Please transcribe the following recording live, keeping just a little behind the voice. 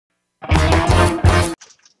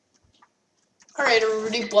Alright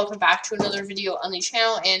everybody, welcome back to another video on the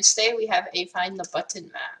channel, and today we have a Find the Button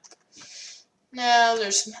map. Now,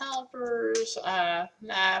 there's some helpers,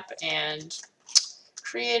 map, and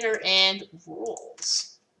creator, and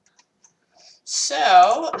rules.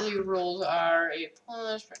 So, the rules are a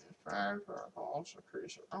plus, protocols,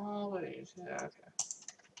 all these, yeah, okay.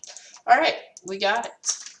 Alright, we got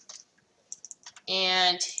it.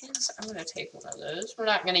 And I'm going to take one of those. We're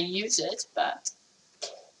not going to use it, but...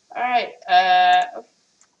 Alright,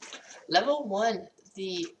 level 1,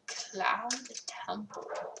 the Cloud Temple.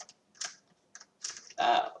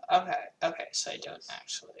 Oh, okay, so I don't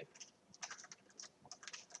actually.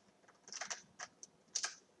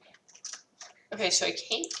 Okay, so I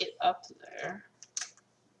can't get up there.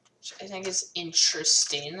 Which I think is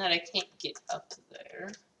interesting that I can't get up there.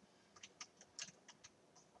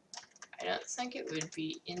 I don't think it would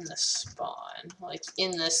be in the spawn, like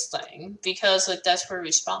in this thing, because like that's where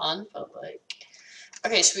we spawn, but like,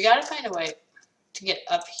 okay, so we gotta find a way to get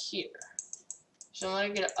up here. So I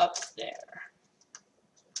want to get up there,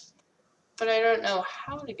 but I don't know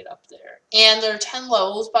how to get up there. And there are 10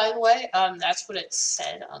 levels, by the way. That's what it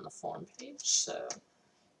said on the forum page, so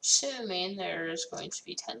assuming there's going to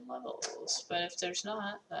be 10 levels, but if there's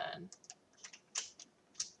not, then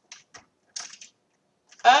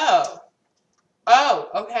Oh,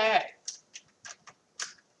 okay.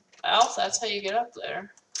 Well, that's how you get up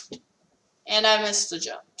there. And I missed the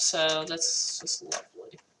jump, so that's just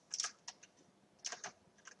lovely.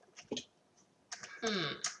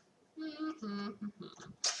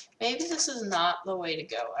 Maybe this is not the way to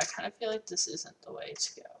go. I kind of feel like this isn't the way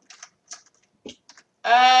to go.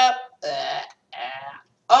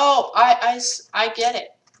 Oh, I get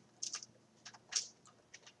it.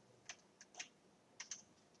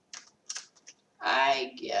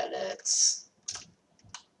 I get it.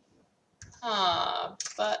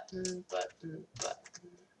 Button.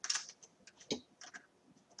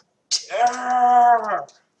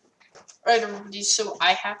 Alright, everybody, so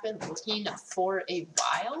I have been looking for a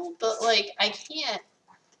while, but like I can't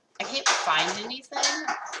find anything.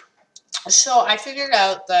 So I figured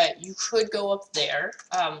out that you could go up there,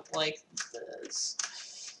 like this,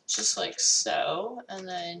 just like so, and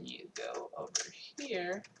then you go over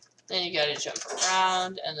here. Then you gotta jump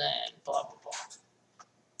around, and then blah, blah, blah.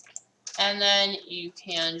 And then you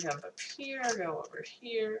can jump up here, go over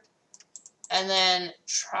here, and then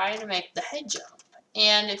try to make the head jump.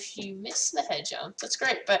 And if you miss the head jump, that's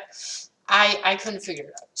great, but I couldn't figure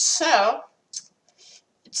it out. So,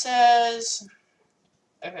 it says,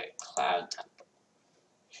 okay, Cloud Temple.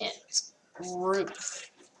 Hint, roof.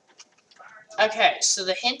 Okay, so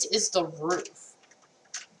the hint is the roof.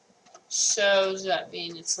 So does that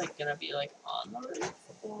mean it's like gonna be like on the roof,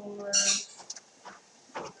 or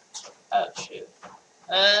oh shoot,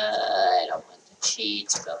 I don't want to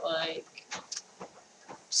cheat, but like,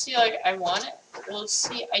 see, like I want it. Well,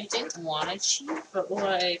 see, I didn't want to cheat, but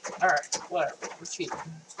like, all right, whatever, we're cheating.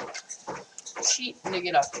 We're cheating to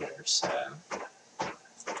get up here, so,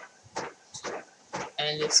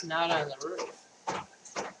 and it's not on the roof.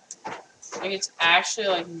 Like it's actually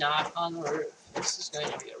like not on the roof. This is going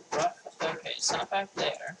to be a rough. Okay, it's not back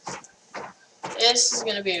there. This is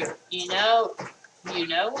gonna be, you know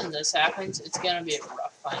when this happens, it's gonna be a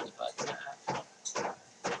rough find the button map.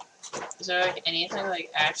 Is there like anything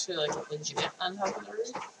like actually like legit on top of the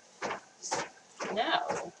roof?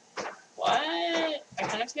 No. What? I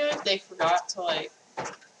kind of feel like they forgot to like.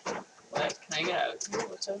 What? Can I get out here?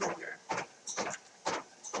 What's over here?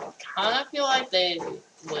 I kind of feel like they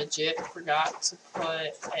legit forgot to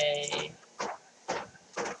put a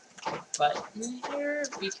button here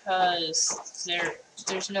because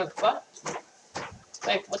there's no button.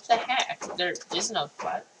 Like, what the heck? There is no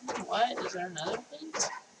button? What? Is there another hint?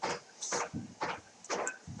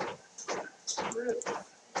 Roof.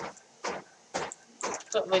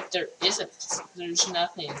 But like there isn't. There's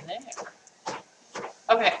nothing there.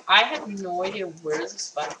 Okay, I have no idea where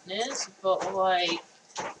this button is, but like,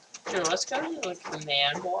 here, let's go to the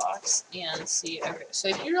command blocks and see. Okay,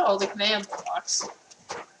 so here are all the command blocks.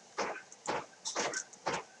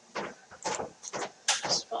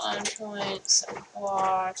 Spawn point, set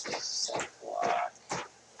block.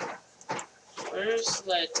 Where's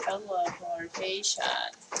the teleportation?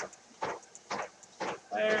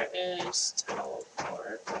 Where is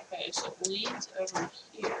teleport? Okay, so it leads over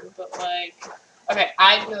here, but like, okay,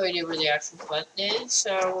 I have no idea where the actual button is,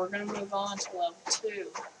 so we're gonna move on to level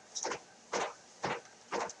 2.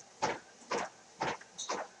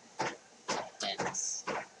 Hints.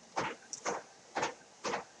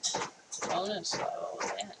 Bonus level,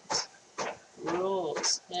 hints.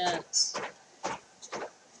 Rules, hints.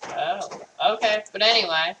 Oh, Okay, but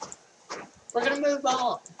anyway, we're gonna move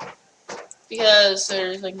on because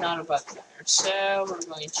there's like not a button there. So we're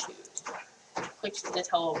going to click the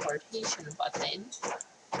teleportation button,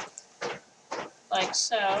 like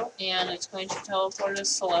so, and it's going to teleport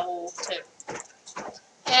us to level 2.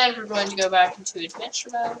 And we're going to go back into adventure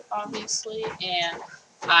mode, obviously, and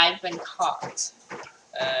I've been caught.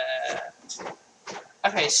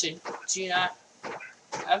 Okay, so do not.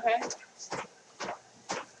 Okay.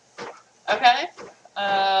 Okay.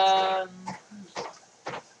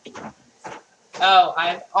 Oh,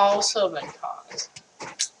 I've also been caught.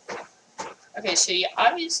 Okay, so you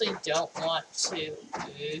obviously don't want to.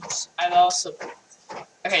 Oops. I've also been.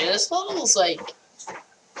 Okay, this level's like.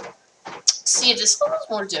 See, this level's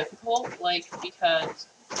more difficult, like, because.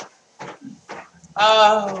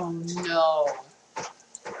 Oh, no.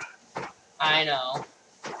 I know.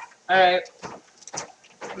 Alright.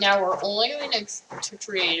 Now we're only going to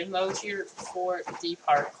creative mode here for the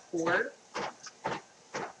parkour.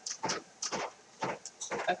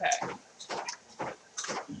 Okay.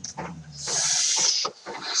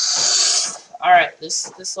 Alright,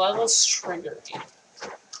 this level's triggering.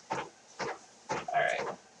 Alright.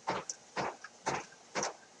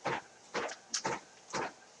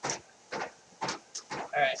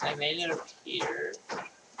 Alright, I made it appear.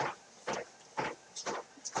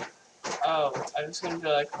 Oh, I was gonna be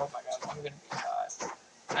like, oh my god, I'm gonna be caught.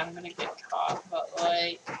 I'm gonna get caught, but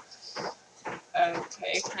like,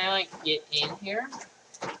 okay, can I like get in here?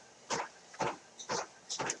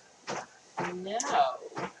 No.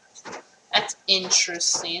 That's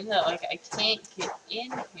interesting that like I can't get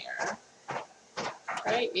in here.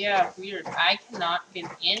 Right? Yeah, weird. I cannot get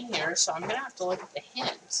in here, so I'm gonna have to look at the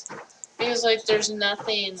hints. Because like there's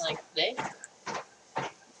nothing like there.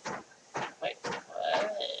 Wait,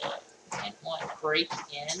 what? Hint 1, break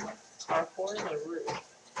in, parkour the roof.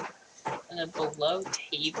 And then below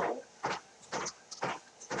table.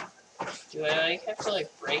 Do I like have to like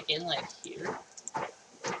break in like here?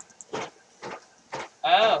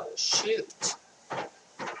 Oh, shoot.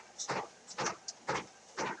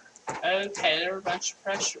 Okay, there were a bunch of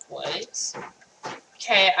pressure plates.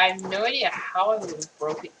 Okay, I have no idea how I would have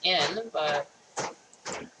broken in, but...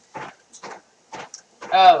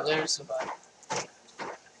 Oh, there's a button.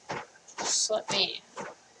 Just let me...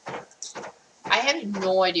 I have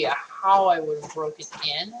no idea how I would have broken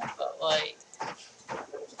in, but like...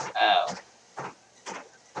 Oh.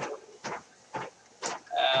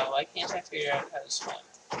 Oh, why can't I figure out how to swim?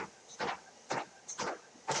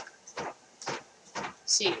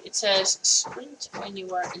 See, it says sprint when you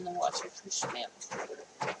are in the water to swim.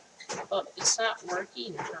 But it's not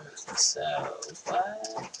working for me, so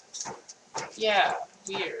what? Yeah,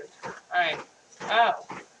 weird. Alright. Oh.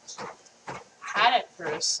 Had it for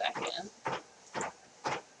a second.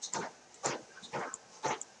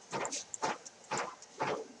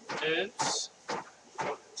 Oops.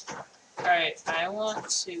 Alright, I want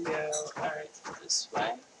to go, alright, this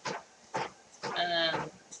way. And then,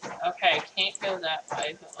 okay, I can't go that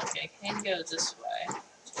way, but like I can go this way.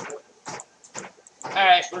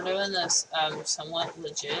 Alright, we're doing this somewhat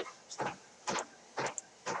legit.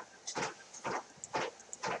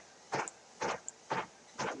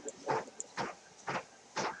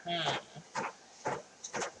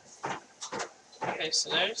 Okay, so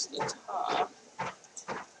there's the top.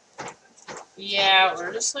 Yeah,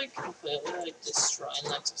 we're just like completely like destroying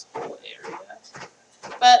like this whole area.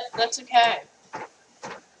 But that's okay.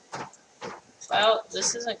 Well,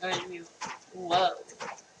 this isn't going to be low.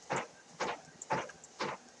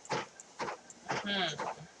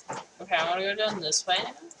 Okay, I want to go down this way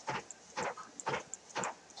now.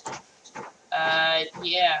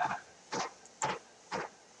 Yeah.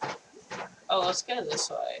 Oh, let's go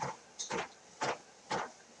this way.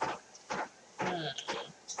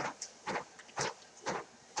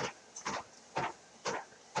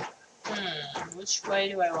 Which way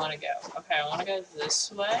do I want to go? Okay, I want to go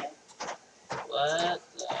this way. What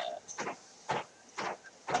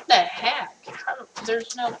the heck?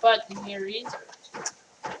 There's no button here either.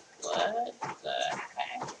 What the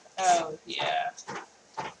heck? Oh, yeah.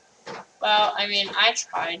 Well, I mean, I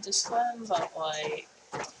tried to swim, but, like...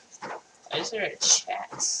 Is there a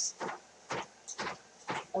chest?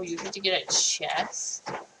 Oh, you get to get a chest?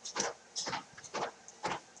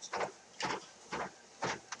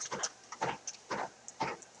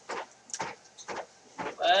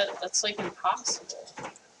 But that's, like, impossible.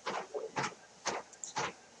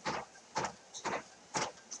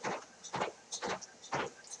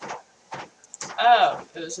 Oh,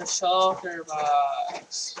 it was a shulker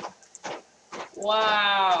box.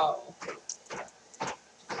 Wow.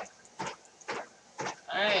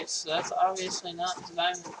 Alright, so that's obviously not the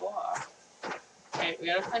diamond block. Alright, we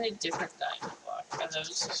gotta find a different diamond block. Oh,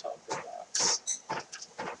 those are sulfur blocks.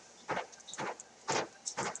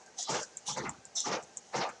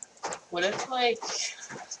 What if, like,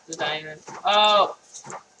 the diamond... Oh!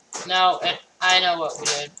 No, I know what we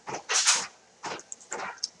did.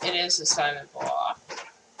 It is this diamond block.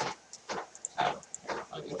 Oh, here,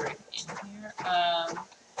 let me break in here.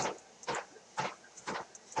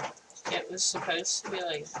 It was supposed to be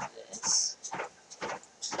like this.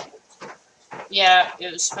 Yeah,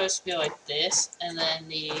 it was supposed to be like this, and then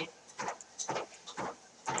we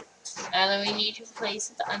need to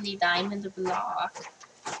place it on the diamond block.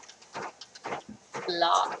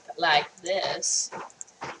 Like this.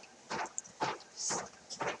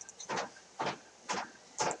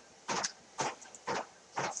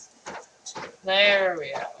 There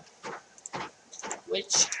we go.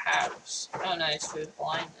 Which house? Oh, nice, with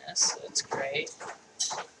blindness. That's great.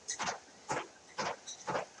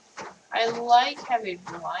 I like having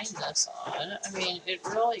blindness on. I mean, it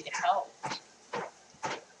really helps.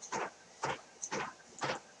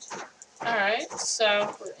 Alright,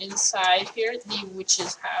 so we're inside here, the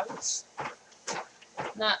witch's house.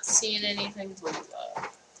 Not seeing anything below.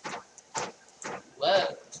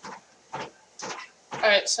 Whoa.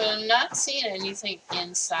 Alright, so I'm not seeing anything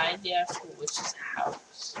inside the actual witch's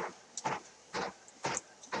house.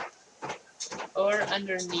 Or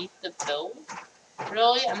underneath the build.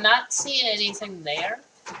 Really? I'm not seeing anything there.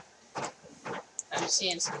 I'm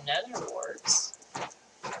seeing some nether warts.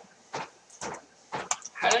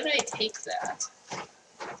 How did I take that?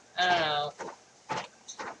 I don't know.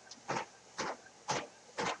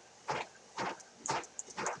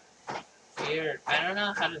 Weird. I don't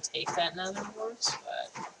know how to take that nether warts, but...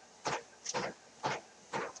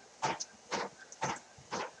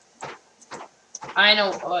 I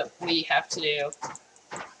know what we have to do.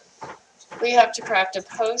 We have to craft a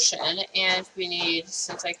potion, and we need,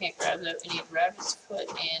 since I can't grab that, we need rabbit's foot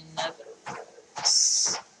and nether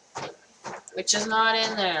warts. Which is not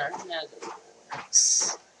in there. Nether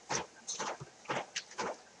warts.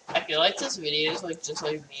 I feel like this video is like just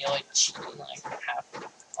like me like cheating, like half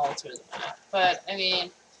alter the map. But I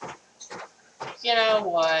mean, you know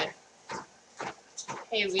what?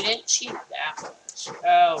 Hey, we didn't cheat that much.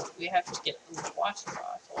 Oh, we have to get the water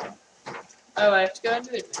bottle. Oh, I have to go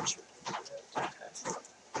into adventure. Okay.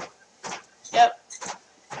 Yep.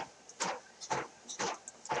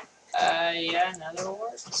 Yeah, nether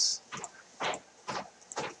warts.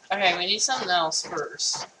 Okay, we need something else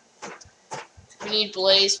first. We need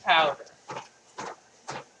blaze powder.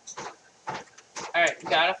 Alright, we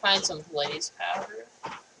gotta find some blaze powder.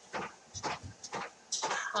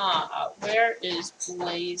 Where is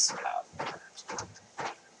blaze powder?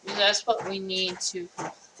 Because that's what we need to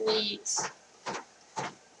complete.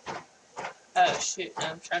 Oh shoot,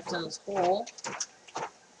 now I'm trapped in this hole.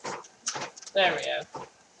 There we go.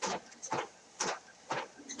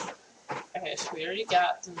 Okay, so we already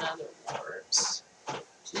got the nether warts.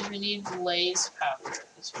 So we need blaze powder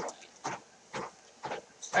at this point.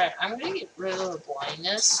 Alright, I'm gonna get rid of the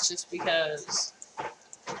blindness just because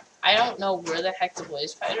I don't know where the heck the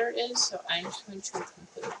blaze powder is, so I'm just going to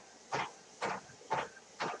complete.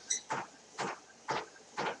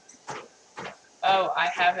 Oh, I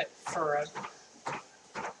have it forever.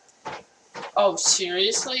 Oh,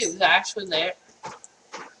 seriously? It was actually there?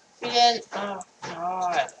 We didn't. Oh,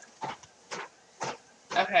 God.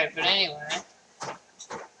 Okay, but anyway.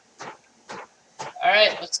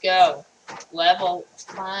 Alright, let's go. Level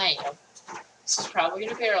 5. This is probably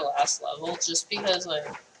going to be our last level, just because, like,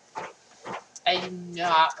 I do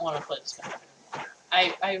not want to play this map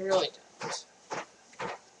anymore. I really don't.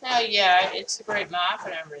 Now, yeah, it's a great map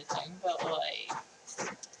and everything, but, like...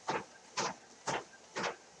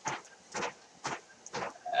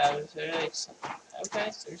 is there, like, something? Okay,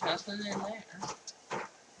 so there's nothing in there.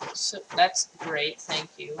 So, that's great, thank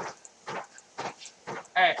you.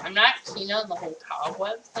 Alright, I'm not keen on the whole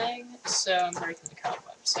cobweb thing, so I'm breaking the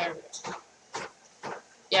cobwebs. There we go.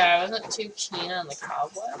 Yeah, I wasn't too keen on the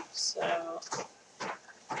cobwebs, so...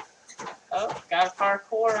 Oh, got a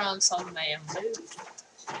parkour on some bamboo.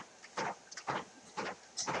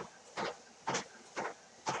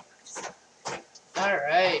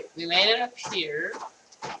 Alright, we made it up here.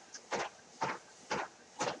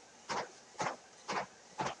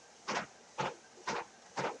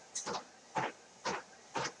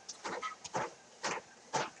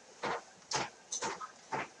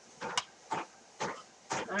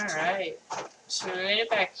 Alright, so we made it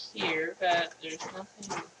back here, but there's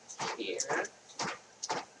nothing here.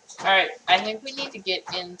 Alright, I think we need to get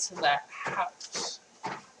into that house.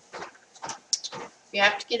 You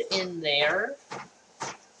have to get in there,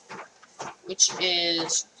 which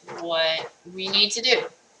is what we need to do.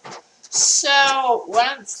 So, what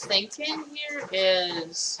I'm thinking here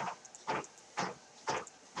is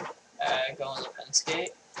go on the pen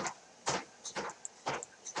skate.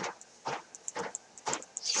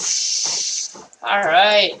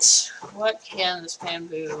 Alright, what can this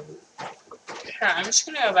bamboo? I'm just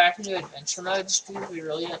gonna go back into adventure mode just because we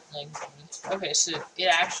really don't like. Okay, so it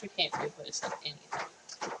actually can't be placed on anything.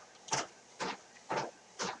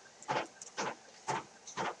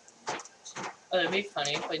 Oh, that'd be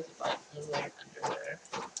funny if like the button was like under there.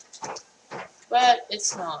 But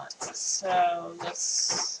it's not. So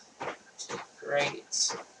that's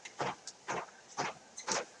great.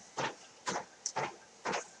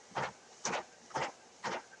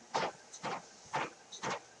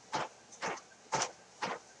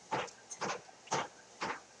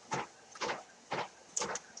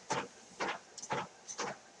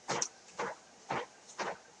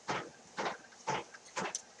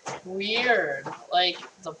 Weird. Like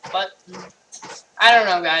the button. I don't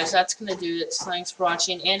know, guys. That's gonna do it. Thanks for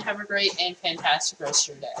watching, and have a great and fantastic rest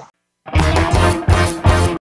of your day.